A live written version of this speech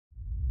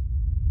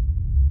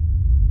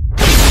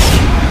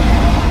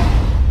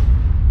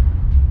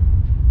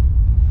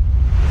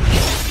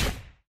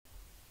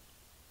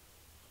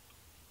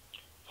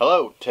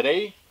Hello,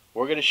 today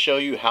we're going to show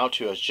you how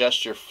to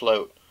adjust your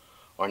float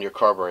on your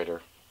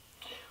carburetor.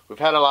 We've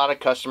had a lot of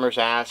customers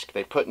ask,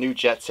 they put new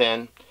jets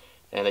in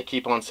and they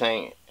keep on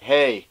saying,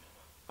 hey,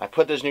 I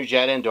put this new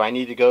jet in, do I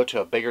need to go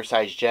to a bigger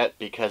size jet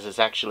because it's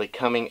actually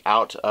coming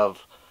out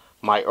of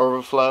my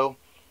overflow,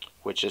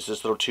 which is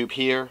this little tube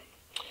here.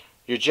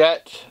 Your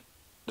jet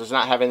does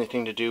not have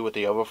anything to do with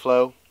the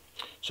overflow.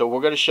 So we're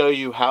going to show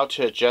you how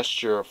to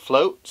adjust your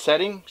float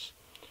settings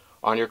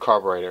on your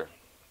carburetor.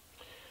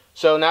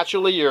 So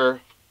naturally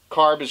your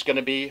CARB is going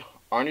to be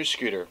on your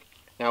scooter.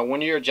 Now when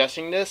you're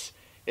adjusting this,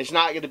 it's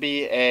not going to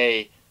be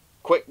a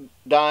quick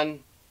done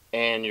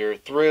and you're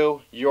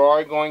through. You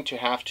are going to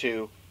have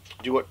to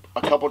do it a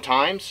couple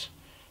times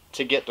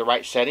to get the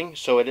right setting.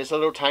 So it is a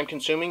little time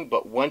consuming,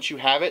 but once you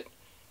have it,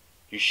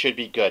 you should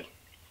be good.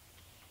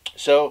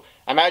 So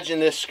imagine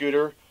this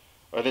scooter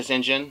or this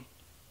engine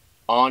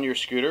on your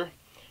scooter.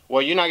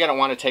 Well, you're not going to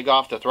want to take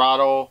off the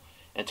throttle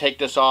and take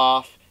this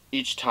off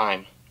each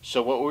time.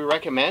 So what we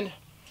recommend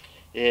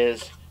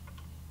is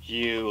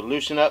you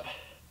loosen up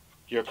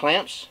your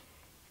clamps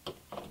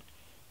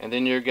and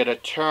then you're going to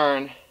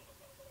turn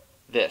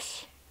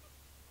this.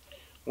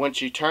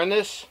 Once you turn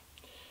this,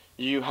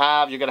 you're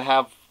going to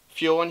have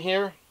fuel in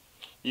here.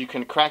 You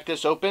can crack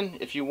this open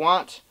if you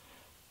want,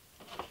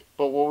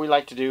 but what we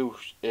like to do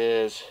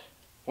is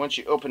once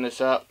you open this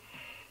up,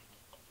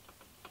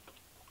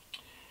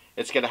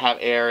 it's going to have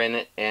air in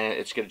it and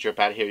it's going to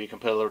drip out of here. You can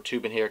put a little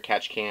tube in here,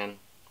 catch can.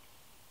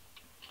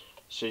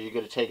 So you're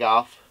going to take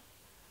off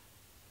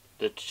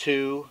the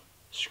two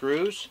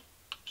screws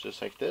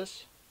just like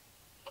this.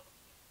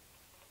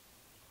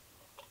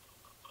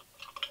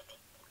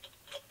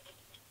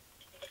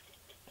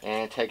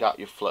 And take out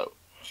your float.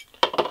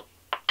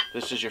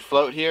 This is your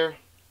float here.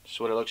 This is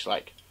what it looks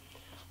like.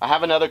 I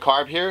have another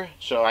CARB here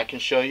so I can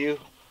show you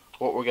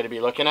what we're going to be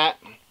looking at.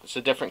 It's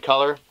a different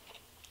color.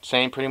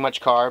 Same pretty much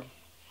CARB.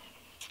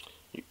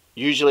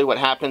 Usually what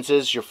happens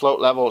is your float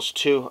level is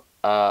too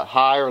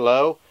high or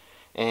low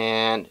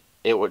and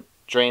it would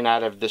drain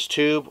out of this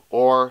tube,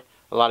 or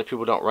a lot of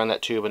people don't run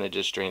that tube and it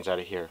just drains out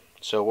of here.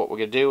 So what we're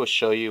going to do is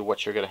show you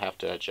what you're going to have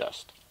to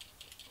adjust.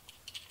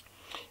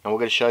 And we're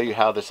going to show you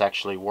how this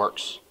actually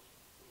works.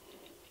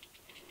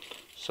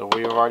 So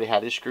we've already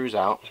had these screws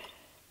out.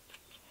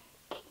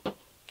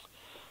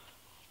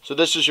 So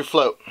this is your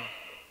float.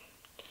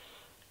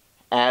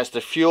 As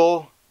the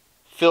fuel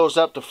fills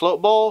up the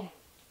float bowl,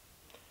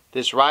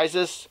 this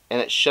rises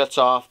and it shuts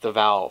off the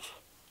valve.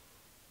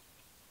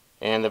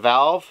 And the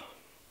valve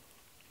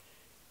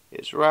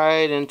is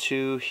right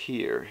into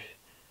here.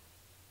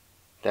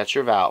 That's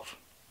your valve.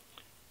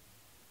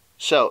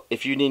 So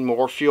if you need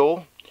more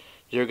fuel,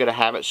 you're going to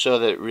have it so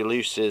that it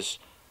releases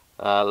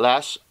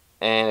less.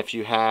 And if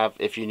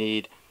you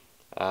need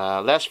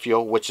less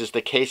fuel, which is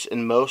the case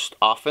in most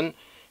often,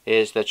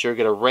 is that you're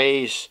going to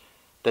raise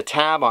the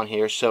tab on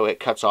here so it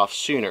cuts off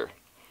sooner.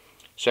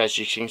 So as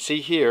you can see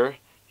here,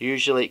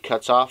 usually it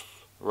cuts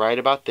off right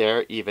about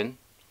there even.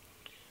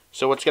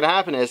 So what's going to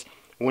happen is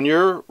when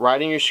you're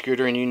riding your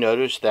scooter and you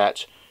notice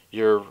that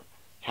you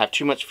have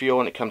too much fuel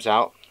and it comes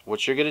out,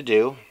 what you're going to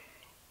do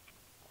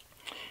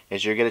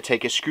is you're going to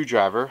take a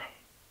screwdriver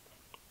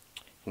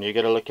and you're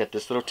going to look at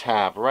this little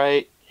tab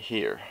right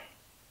here.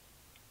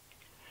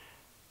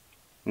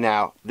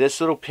 Now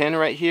this little pin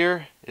right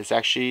here is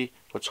actually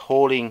what's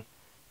holding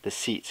the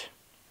seat.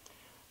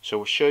 So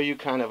we'll show you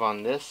kind of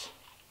on this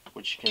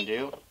what you can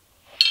do.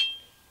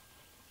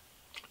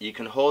 You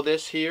can hold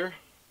this here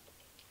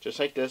just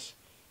like this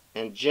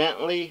and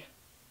gently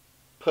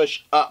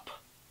push up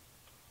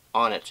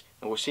on it,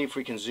 and we'll see if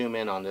we can zoom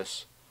in on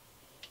this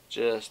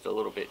just a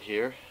little bit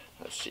here.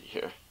 Let's see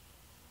here.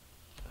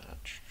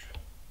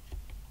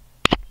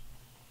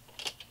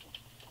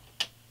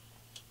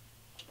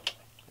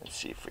 Let's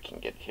see if we can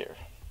get here.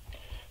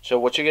 So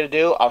what you're going to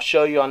do, I'll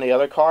show you on the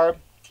other CARB.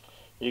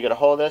 You're going to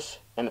hold this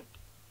and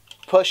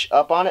push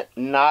up on it,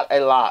 not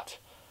a lot.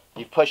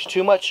 You push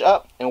too much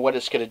up and what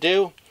it's going to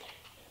do,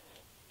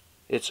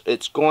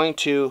 it's going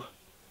to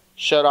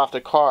shut off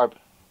the CARB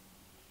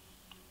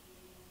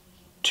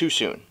too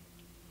soon.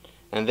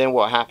 And then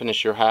what will happen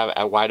is you'll have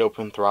a wide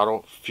open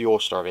throttle, fuel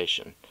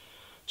starvation.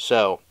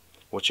 So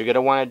what you're going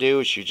to want to do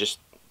is you just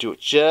do it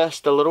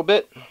just a little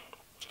bit.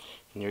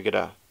 And you're going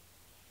to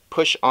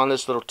push on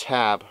this little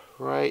tab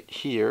right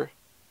here.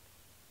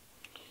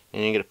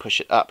 And you're going to push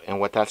it up.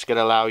 And what that's going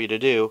to allow you to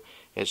do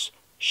is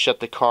shut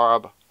the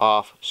CARB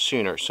off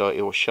sooner. So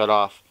it will shut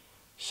off,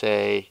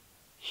 say,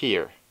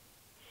 here.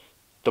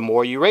 The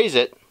more you raise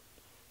it,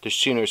 the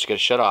sooner it's going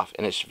to shut off.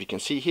 And as you can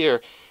see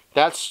here,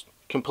 that's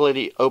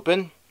completely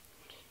open.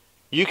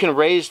 You can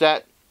raise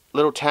that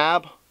little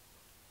tab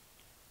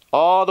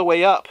all the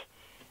way up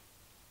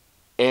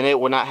and it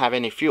will not have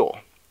any fuel.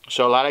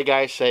 So a lot of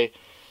guys say,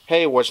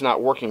 hey, well, it's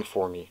not working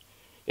for me.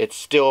 It's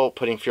still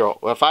putting fuel.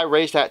 Well, if I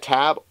raise that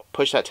tab,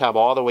 push that tab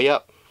all the way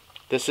up,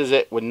 this is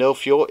it with no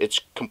fuel. It's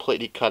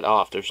completely cut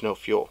off. There's no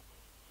fuel.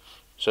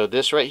 So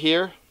this right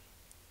here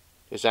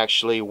is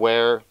actually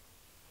where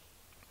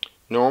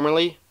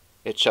normally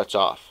it shuts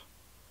off.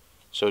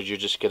 So you're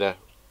just gonna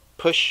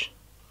push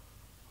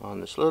on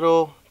this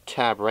little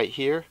tab right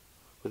here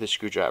with a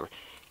screwdriver.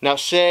 Now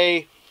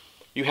say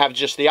you have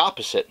just the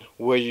opposite,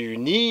 where you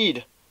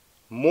need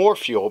more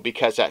fuel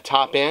because at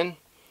top end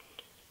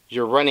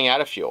you're running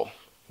out of fuel.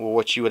 Well,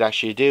 what you would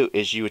actually do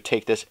is you would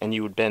take this and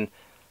you would bend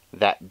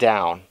that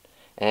down.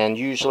 And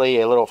usually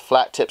a little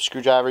flat tip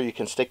screwdriver you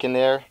can stick in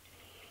there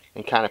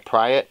and kind of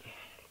pry it.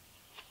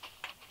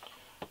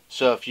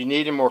 So if you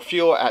needed more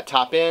fuel at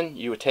top end,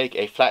 you would take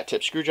a flat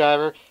tip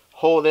screwdriver,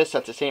 hold this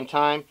at the same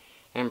time,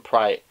 and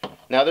pry it.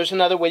 Now there's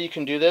another way you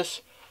can do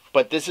this,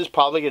 but this is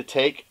probably going to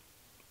take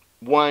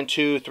 1,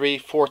 2, 3,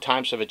 4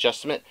 times of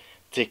adjustment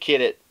to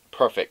get it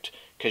perfect,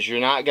 because you're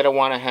not going to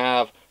want to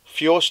have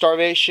fuel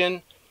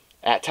starvation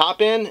at top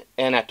end,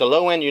 and at the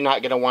low end you're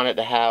not going to want it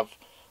to have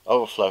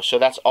overflow. So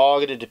that's all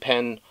going to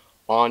depend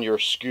on your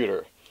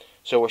scooter.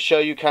 So we'll show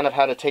you kind of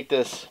how to take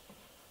this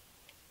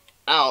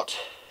out.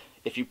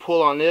 If you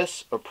pull on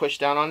this or push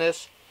down on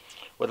this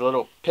with a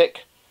little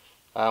pick,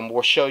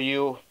 we'll show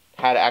you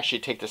how to actually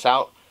take this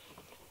out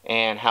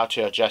and how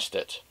to adjust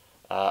it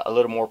a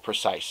little more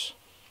precise.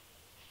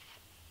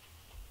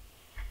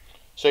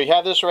 So you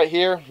have this right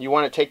here. You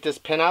want to take this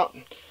pin out.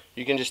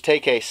 You can just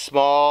take a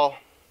small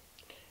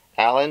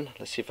Allen.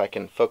 Let's see if I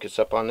can focus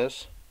up on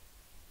this.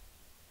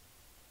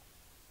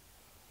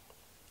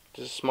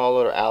 Just a small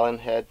little Allen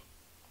head.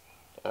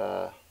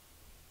 I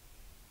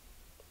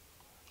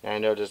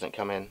know it doesn't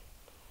come in.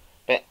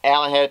 But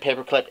Allen head,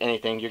 paper clip,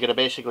 anything. You're going to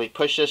basically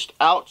push this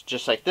out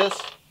just like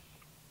this.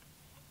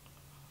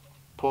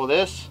 Pull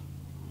this.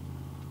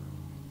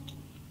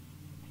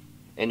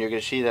 And you're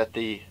going to see that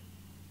the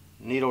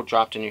needle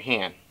dropped in your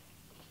hand.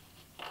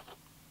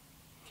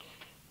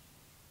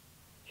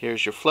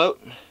 Here's your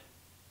float.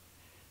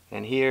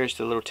 And here's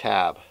the little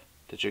tab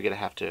that you're going to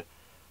have to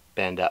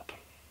bend up.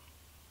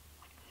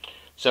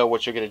 So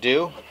what you're going to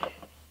do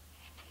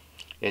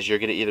is you're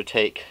going to either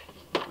take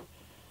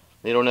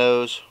needle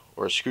nose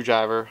or a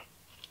screwdriver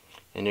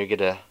and you're going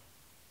to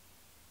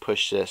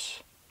push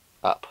this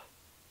up.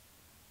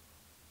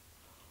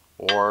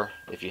 Or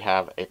if you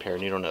have a pair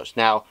of needle nose.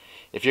 Now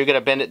if you're going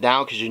to bend it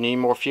down because you need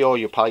more fuel,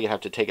 you're probably going to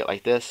have to take it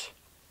like this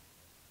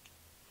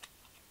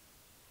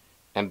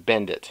and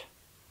bend it.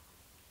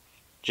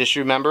 Just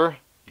remember,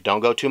 don't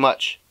go too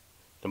much.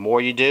 The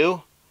more you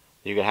do,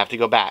 you're going to have to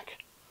go back.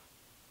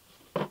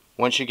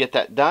 Once you get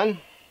that done,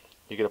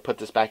 you're going to put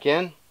this back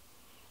in.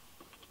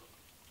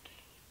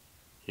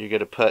 You're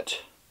going to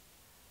put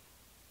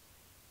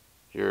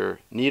your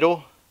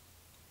needle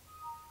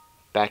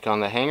back on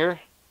the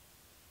hanger.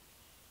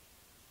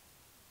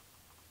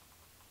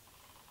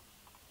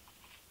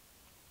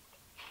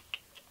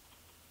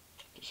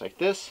 Just like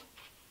this.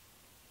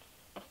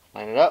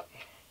 Line it up.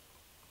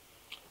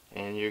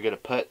 And you're going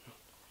to put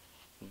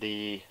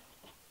the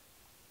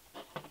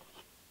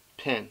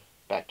pin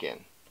back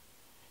in.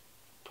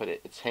 Put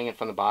it, it's hanging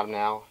from the bottom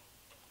now.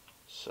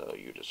 So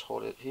you just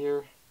hold it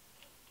here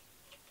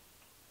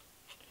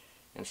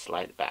and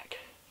slide it back.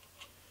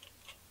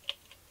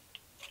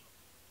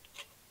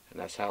 And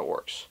that's how it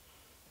works.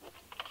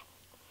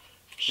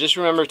 Just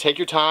remember, take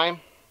your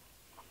time.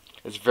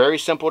 It's very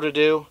simple to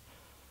do.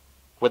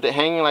 With it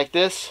hanging like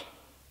this,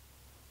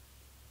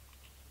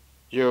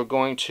 you're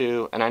going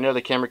to, and I know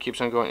the camera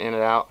keeps on going in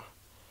and out.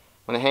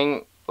 When they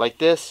hang like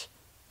this,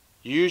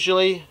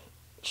 usually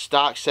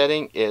stock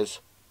setting is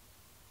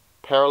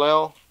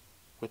parallel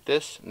with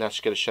this, and that's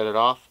going to shut it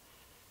off.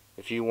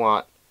 If you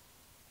want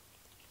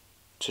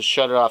to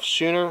shut it off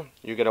sooner,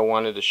 you're going to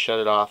want it to shut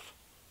it off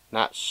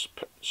not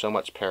so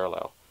much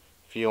parallel.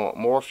 If you want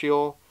more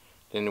fuel,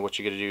 then what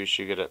you're going to do is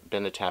you're going to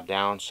bend the tab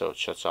down so it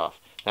shuts off.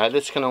 Now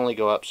this can only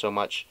go up so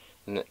much,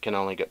 and it can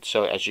only go,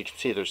 so as you can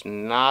see, there's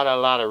not a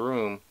lot of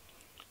room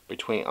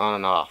between on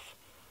and off.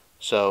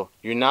 So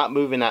you're not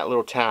moving that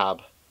little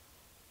tab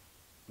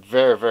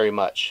very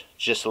much,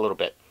 just a little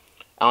bit.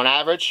 On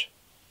average,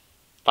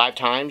 5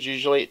 times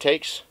usually it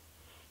takes.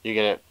 You're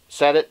going to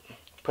set it,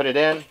 put it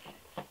in,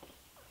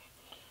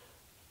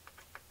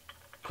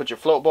 put your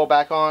float bowl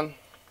back on,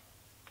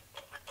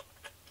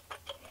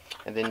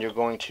 and then you're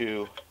going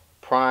to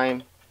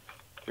prime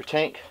your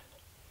tank.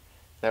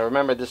 Now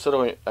remember, this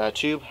little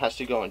tube has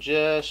to go in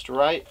just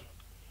right.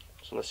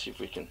 So let's see if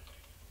we can.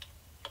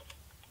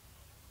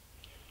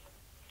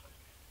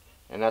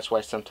 And that's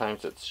why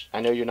sometimes it's,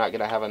 I know you're not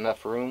going to have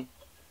enough room.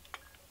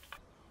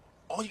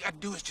 All you got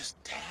to do is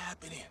just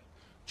tap it in.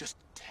 Just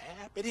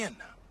tap it in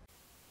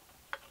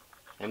now.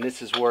 And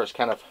this is where it's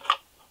kind of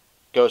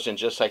goes in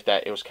just like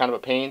that. It was kind of a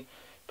pain.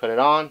 Put it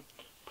on.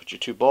 Put your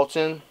 2 bolts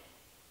in.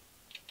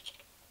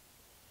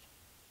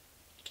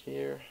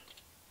 Here.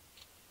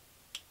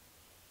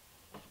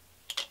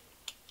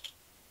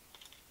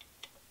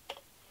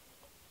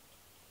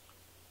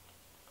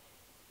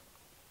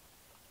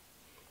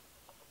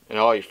 And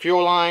all your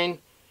fuel line,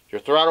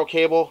 your throttle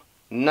cable,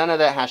 none of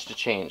that has to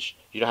change.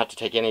 You don't have to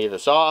take any of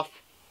this off.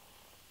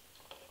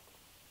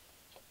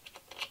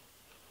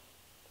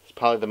 It's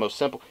probably the most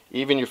simple.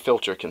 Even your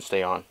filter can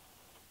stay on.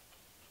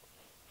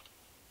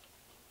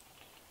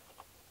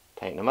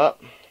 Tighten them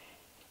up.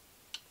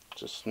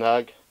 Just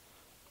snug.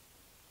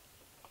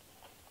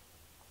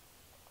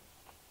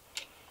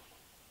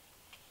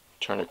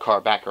 Turn the car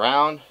back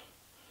around.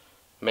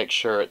 Make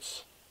sure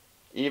it's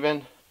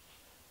even.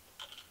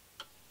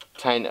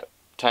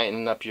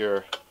 Tighten up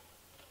your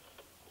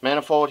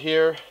manifold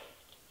here.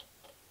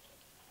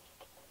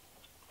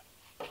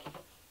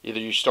 Either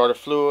you start a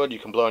fluid, you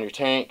can blow in your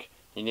tank.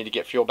 You need to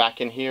get fuel back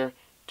in here.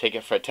 Take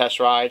it for a test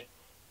ride,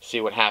 see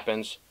what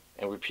happens,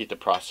 and repeat the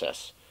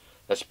process.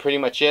 That's pretty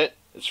much it.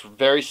 It's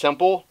very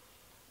simple,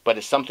 but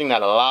it's something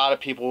that a lot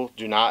of people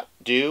do not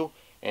do,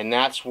 and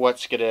that's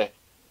what's gonna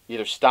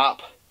either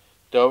stop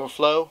the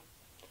overflow,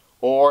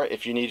 or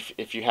if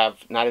you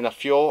have not enough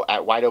fuel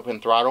at wide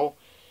open throttle,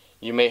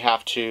 you may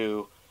have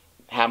to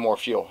have more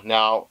fuel.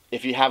 Now,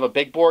 if you have a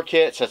big bore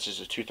kit such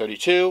as a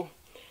 232,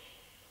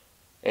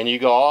 and you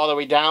go all the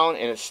way down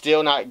and it's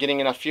still not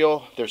getting enough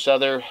fuel, there's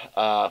other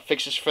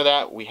fixes for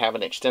that. We have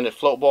an extended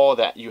float bowl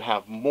that you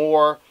have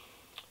more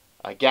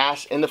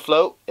gas in the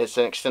float. It's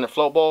an extended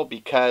float bowl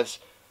because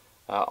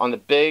on the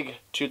big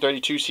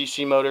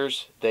 232cc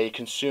motors, they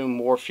consume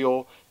more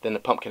fuel than the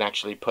pump can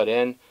actually put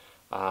in.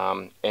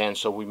 And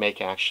so we make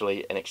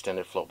actually an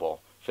extended float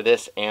bowl for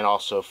this, and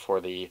also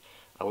for the,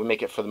 we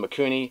make it for the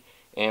Mikuni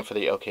and for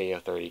the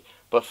OKO30.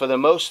 But for the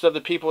most of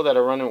the people that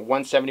are running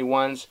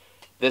 171s,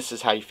 this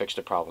is how you fix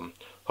the problem.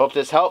 Hope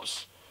this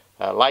helps.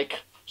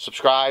 Like,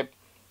 subscribe,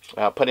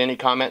 put any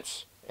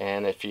comments,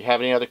 and if you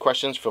have any other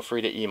questions, feel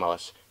free to email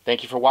us.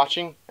 Thank you for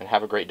watching, and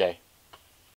have a great day.